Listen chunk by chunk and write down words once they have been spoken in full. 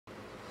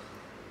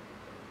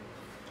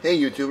Hey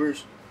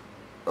YouTubers,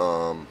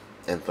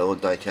 and fellow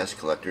diecast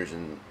collectors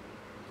and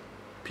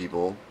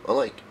people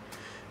alike.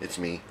 It's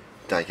me,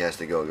 Diecast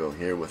a Go-Go,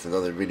 here with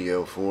another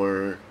video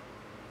for,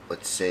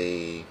 let's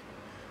say,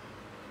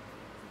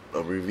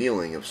 a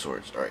revealing of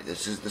sorts. Alright,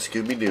 this is the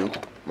Scooby-Doo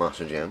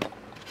Monster Jam.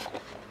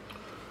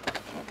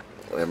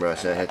 Remember I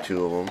said I had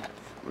two of them.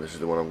 This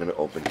is the one I'm going to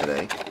open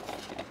today.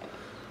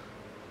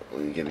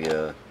 Let me give you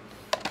a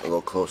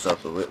little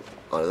close-up of it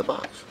out of the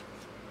box.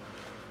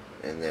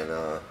 And then,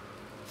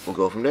 we'll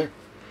go from there.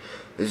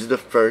 This is the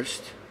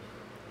first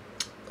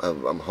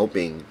of, I'm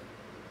hoping,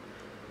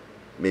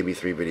 maybe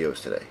 3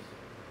 videos today.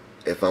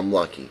 If I'm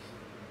lucky,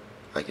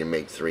 I can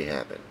make 3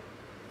 happen.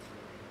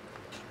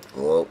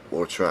 Well,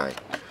 we'll try.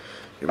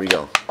 Here we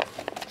go.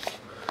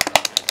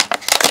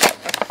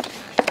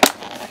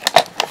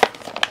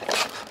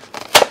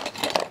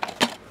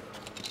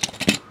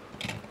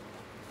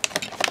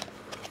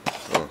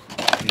 Oh,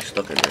 he's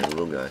stuck in there, the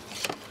little guy.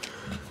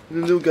 The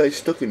little guy's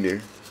stuck in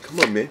there.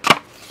 Come on, man.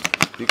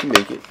 You can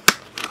make it.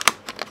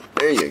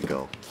 There you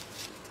go.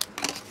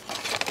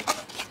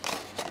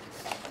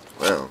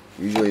 Wow.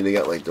 Usually they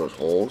got like those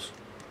holes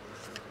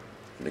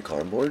in the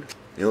cardboard.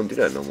 They don't do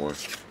that no more.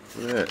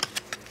 Look at that.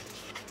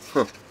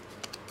 Huh.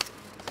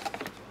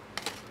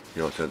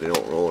 You know, so they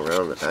don't roll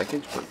around in the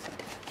package, but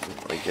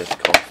I guess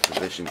cost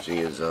efficiency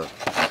is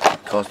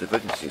cost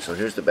efficiency. So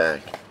here's the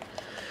back.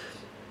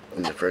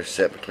 And the first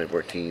set for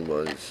 2014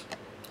 was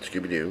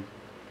Scooby-Doo,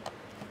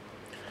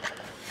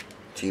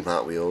 Team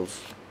Hot Wheels,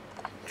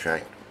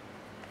 track.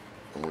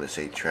 I'm going to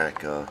say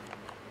track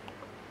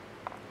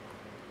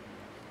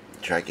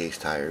Ace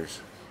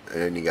tires,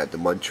 and then you got the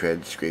Mud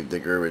Treads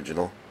Gravedigger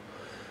original,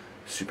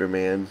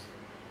 Superman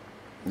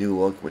new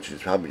look, which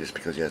is probably just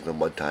because he has no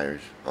mud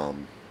tires.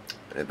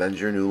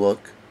 Avenger new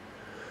look.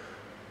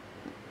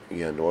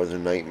 You got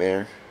Northern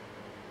Nightmare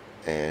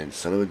and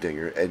Son of a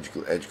Digger Edge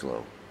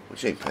Glow,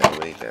 which ain't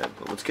bad.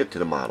 But let's get to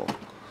the model.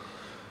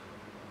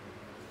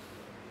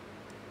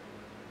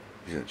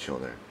 He's gonna chill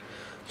there.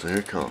 So here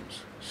it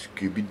comes.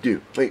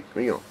 Scooby-Doo. Wait,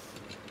 where you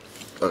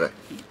go? Okay.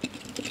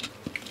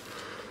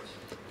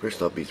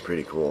 First up, he's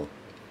pretty cool.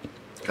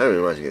 Kind of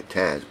reminds me of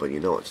Taz, but you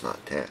know it's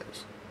not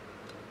Taz.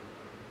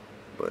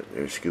 But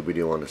there's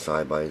Scooby-Doo on the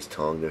side by his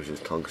tongue. There's his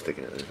tongue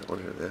sticking out. What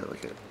is that?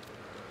 Look at it.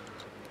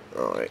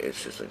 Oh,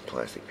 it's just a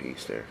plastic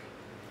piece there.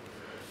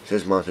 It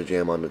says Monster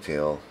Jam on the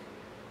tail.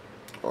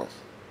 Oh.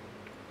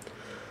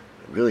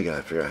 I really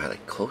gotta figure out how to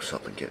close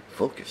up and get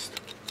focused.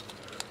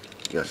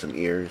 You got some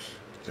ears.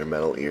 They're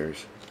metal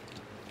ears.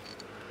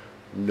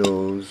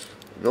 Nose.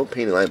 No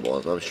painted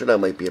eyeballs. I'm sure that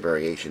might be a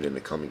variation in the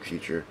coming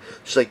future.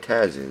 Just like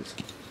Taz is.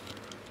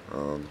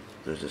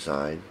 There's the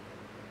side.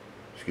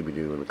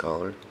 Scooby-Doo in the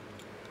collar.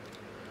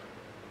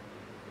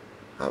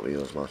 Hot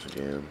Wheels, Monster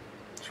Jam.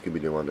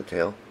 Scooby-Doo on the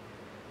tail.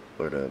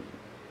 Or the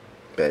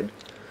bed.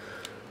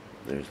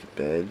 There's the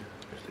bed.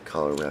 There's the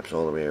collar wraps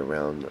all the way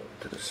around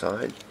to the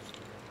side.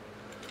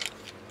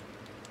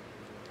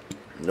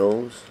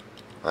 Nose.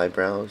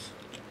 Eyebrows.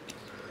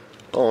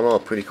 All in all,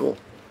 pretty cool.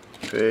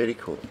 Pretty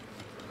cool.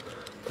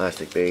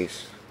 Plastic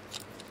base.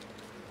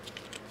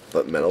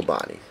 But metal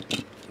body.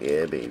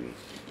 Yeah, baby.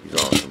 He's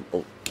awesome.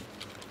 Oh.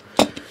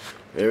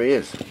 There he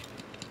is.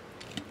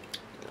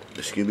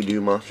 The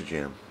Scooby-Doo Monster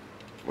Jam.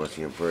 Want to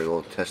see him for a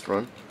little test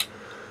run?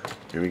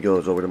 Here he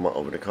goes over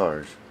the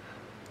cars.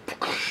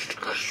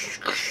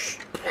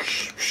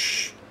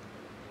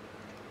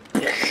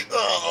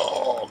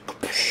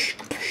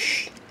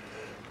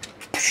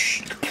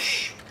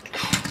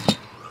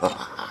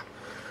 Oh.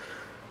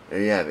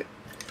 There you have it.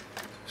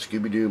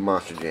 Scooby-Doo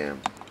Monster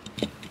Jam.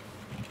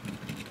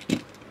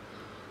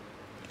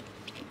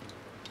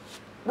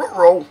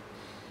 Roll.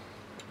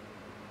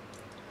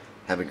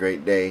 Have a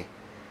great day.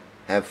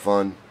 Have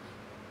fun.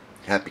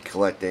 Happy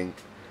collecting.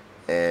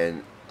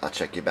 And I'll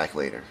check you back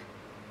later.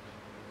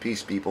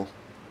 Peace, people.